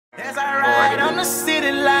As I ride on the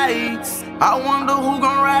city lights, I wonder who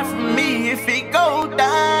gon' ride for me if it go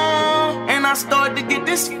down. And I start to get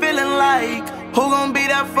this feeling like, who gon' be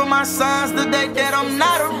there for my sons the day that I'm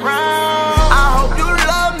not around? I hope you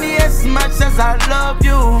love me as much as I love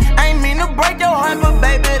you. Ain't mean to break your heart, but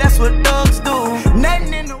baby, that's what thugs do.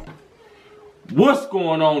 Nothing in the... What's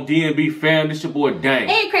going on, DNB fam? This your boy Dang.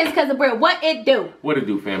 Hey, crazy cousin Britt. What it do? What it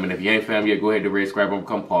do, fam? And if you ain't fam yet, go ahead to red subscribe and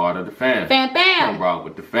become part of the fam. Fam. Come rock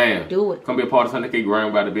with the fam. Do it. Come be a part of something that grind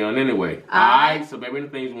about to be on anyway. Alright, so baby,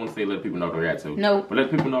 anything you want to say, let people know what they're at to. No. But let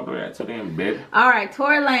people know what they're at to, then, baby. Alright,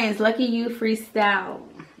 Tory Lanez, Lucky You freestyle.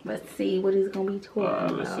 Let's see what he's gonna be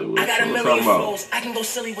talking let's see about. what I got a million flows, I can go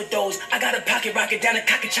silly with those. I got a pocket rocket down a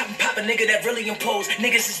cock and chop and pop a nigga that really impose.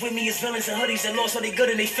 Niggas is with me as villains and hoodies that lost, so they good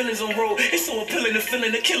and they feelings on roll. It's so appealing the feeling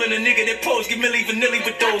of killing a nigga that pose. Get Millie Vanilli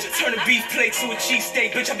with those. Turn a beef plate to a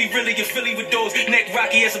cheesesteak, bitch, I be really in Philly with those. Neck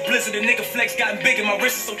rocky as a blizzard, the nigga flex gotten big and my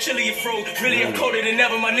wrist is so chilly it froze. Really I'm colder than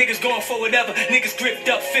ever, my niggas going for whatever. Niggas gripped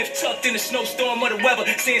up, fifth tucked in the snowstorm of the weather.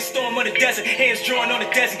 Saying storm of the desert, hands drawn on the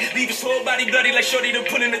desert. Leave his whole body bloody like shorty done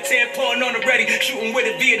put in a tampon on already. Shooting with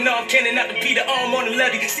a Vietnam cannon out the beat, the arm on the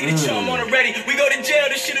levee. See the charm on already. We go to jail,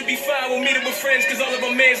 this shit'll be fine. We'll meet up with friends, cause all of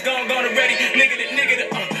our mans gone already.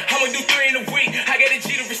 I'ma do 3 in a week. I got a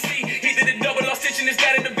G to receipt. Either the double or stitching this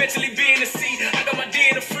that and eventually be in the C. I got my D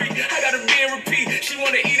in the free. I got a B and repeat. She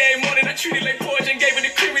wanna eat every morning. I treat it like porridge and gave her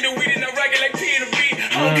the creamy, the weed, and I rock it like P and a B.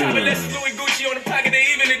 I don't copy less Louis Gucci on the pocket, they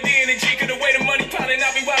even the D and the G. Cause the way the money piling, I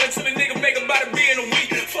be wild until the nigga make about a B in a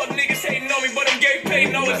week. Fuck niggas hating on me, but I'm gay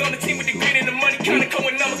paid. Always on the team with the green and the money. Counting,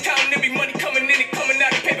 going numbers, counting every money coming in and coming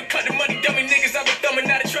out of paper, cutting money, dummy niggas. I been thumbing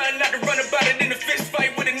out of trying not to run about it in a fist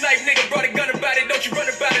fight with a knife, nigga. Brought a gun about it, don't you run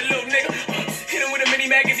about it, little nigga. Hit him with a mini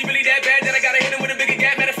mag, is he really that bad that I gotta hit him with a bigger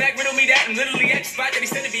gap? Matter of fact, riddle me that. I'm literally at the spot that he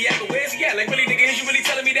said to be at, but where's he at? Like, really, nigga, is you really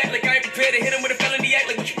telling me that? Like, I ain't prepared to hit him with a felony act.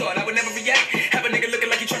 Like, what you thought? I would never react. Have a nigga looking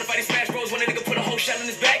like he trying to fight his smash bros when a nigga put a whole shell in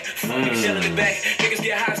his back. Fuck nigga shell in his back. Niggas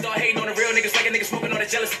get high, start hating on the real niggas like a nigga smoking on a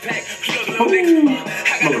jealousy pack. Look, little nigga,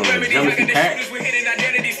 I got the remedy, I got the shooters with hidden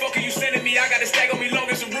identities. Fuck you sending me, I got a stack on me long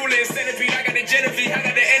as a ruler and centipede. I got the Genevieve, I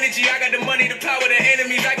got the energy, I got the money, the power, the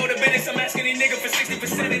enemies. I go to business, I'm asking these niggas for 60%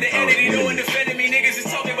 of the entity. No one defending me, niggas is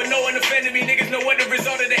talking but no one offending me. Niggas know what the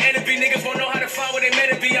result of the enemy. Niggas won't know how to find what they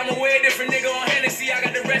meant to be. I'm a way different nigga on Hennessy, I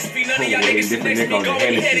got the recipe. None of y'all niggas sit next to me, go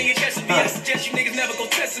in your head and your chest to me. I suggest you niggas never go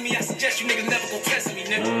testing me. I suggest you niggas never go testing me,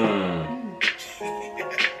 nigga.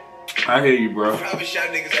 I hear you, bro. I promise y'all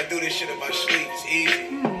niggas I do this shit in my sleep. It's easy.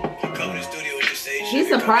 You come to the studio and just say shit. He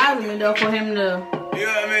surprised me though for him to. You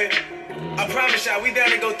know what I mean? I promise y'all, we down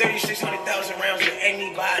to go 36,000 rounds with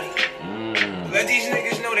anybody. Let these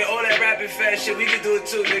niggas know that all that rapping fast shit, we can do it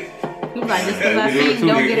too, nigga. He's like, just cause I see you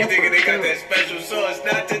don't get it. Nigga, they got that special sauce.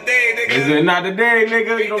 Not today, nigga. Is it not today,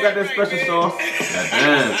 nigga? You don't got that special sauce.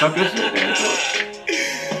 Goddamn, talk this shit, man.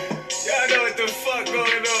 Y'all know what the fuck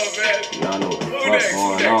going on, man. Y'all know what the fuck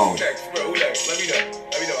going on. Who next, bro? Who next? Let me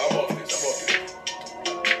know. I'm off this.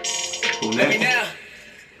 Who next? Let me know.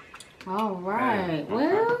 All right.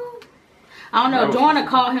 Well, I don't know. Joyner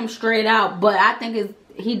called him straight out, but I think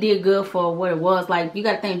he did good for what it was. Like, you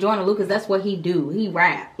got to think Joyner Lucas, that's what he do. He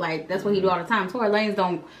rap. Like, that's what he do all the time. Tory Lanez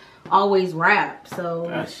don't always rap, so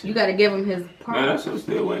you got to give him his part. Man, that shit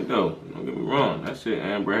still went dope. Don't get me wrong. That shit,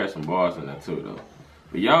 and Britt had some bars in that too, though.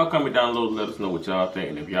 But y'all comment down below to let us know what y'all think.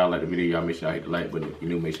 And if y'all like the video, y'all make sure y'all hit the like button. If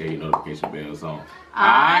you're new, make sure your notification bell is on.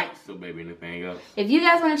 Alright. So, baby, anything else? If you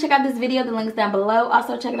guys want to check out this video, the link is down below.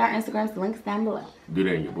 Also, check out our Instagrams. The link is down below. Do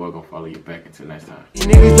that and your boy gonna follow you back until next time. These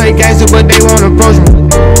niggas play gangster, but they won't approach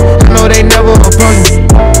me. I know they never approach me.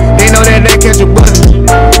 They know that they catch a buzz.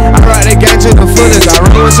 I ride the gang to the fullest. I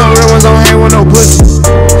run with some real ones, don't hang with no pussy.